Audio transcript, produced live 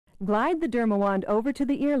Glide the Dermawand over to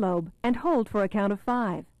the earlobe and hold for a count of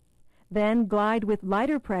 5. Then glide with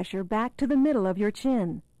lighter pressure back to the middle of your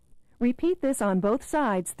chin. Repeat this on both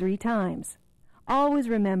sides 3 times. Always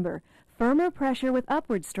remember, firmer pressure with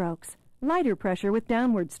upward strokes, lighter pressure with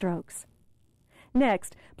downward strokes.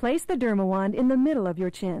 Next, place the Dermawand in the middle of your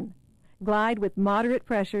chin. Glide with moderate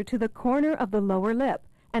pressure to the corner of the lower lip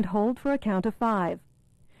and hold for a count of 5.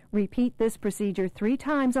 Repeat this procedure 3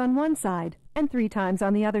 times on one side and 3 times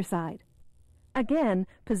on the other side. Again,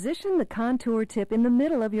 position the contour tip in the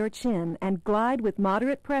middle of your chin and glide with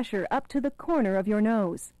moderate pressure up to the corner of your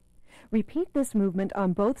nose. Repeat this movement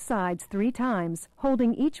on both sides 3 times,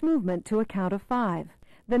 holding each movement to a count of 5.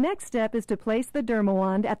 The next step is to place the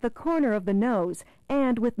Dermawand at the corner of the nose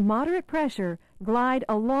and, with moderate pressure, glide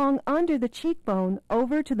along under the cheekbone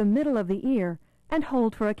over to the middle of the ear and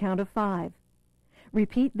hold for a count of 5.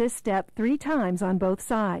 Repeat this step 3 times on both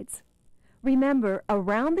sides. Remember,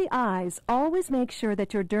 around the eyes, always make sure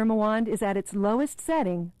that your Dermawand is at its lowest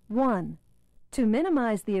setting, 1. To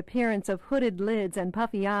minimize the appearance of hooded lids and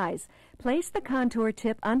puffy eyes, place the contour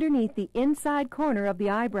tip underneath the inside corner of the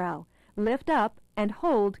eyebrow, lift up, and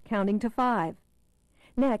hold, counting to 5.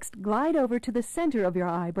 Next, glide over to the center of your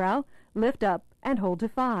eyebrow, lift up, and hold to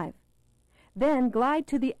 5. Then glide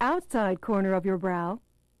to the outside corner of your brow,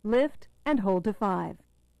 lift, and hold to 5.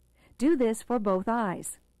 Do this for both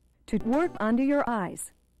eyes. To work under your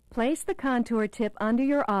eyes, place the contour tip under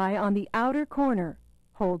your eye on the outer corner,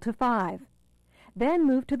 hold to 5. Then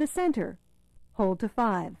move to the center, hold to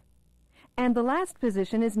 5. And the last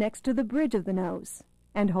position is next to the bridge of the nose,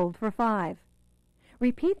 and hold for 5.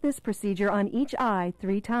 Repeat this procedure on each eye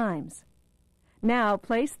 3 times. Now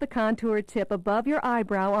place the contour tip above your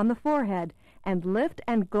eyebrow on the forehead and lift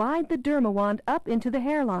and glide the Dermawand up into the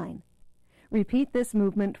hairline. Repeat this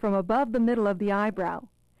movement from above the middle of the eyebrow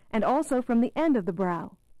and also from the end of the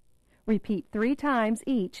brow. Repeat 3 times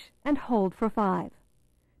each and hold for 5.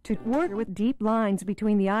 To work with deep lines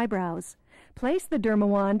between the eyebrows, place the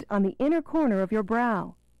Dermawand on the inner corner of your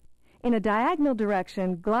brow. In a diagonal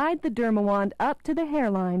direction, glide the Dermawand up to the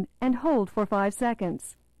hairline and hold for 5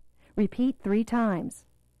 seconds. Repeat 3 times.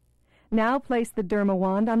 Now place the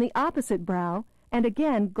Dermawand on the opposite brow and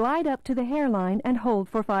again glide up to the hairline and hold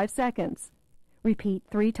for 5 seconds. Repeat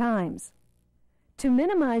 3 times. To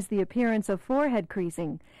minimize the appearance of forehead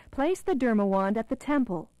creasing, place the Dermawand at the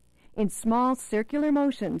temple. In small circular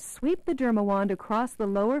motions, sweep the Dermawand across the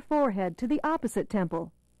lower forehead to the opposite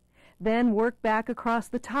temple. Then work back across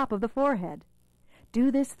the top of the forehead.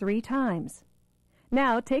 Do this 3 times.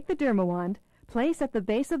 Now take the Dermawand, place at the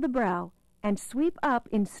base of the brow, and sweep up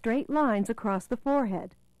in straight lines across the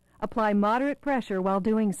forehead. Apply moderate pressure while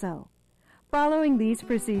doing so. Following these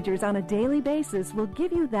procedures on a daily basis will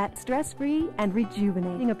give you that stress-free and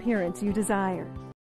rejuvenating appearance you desire.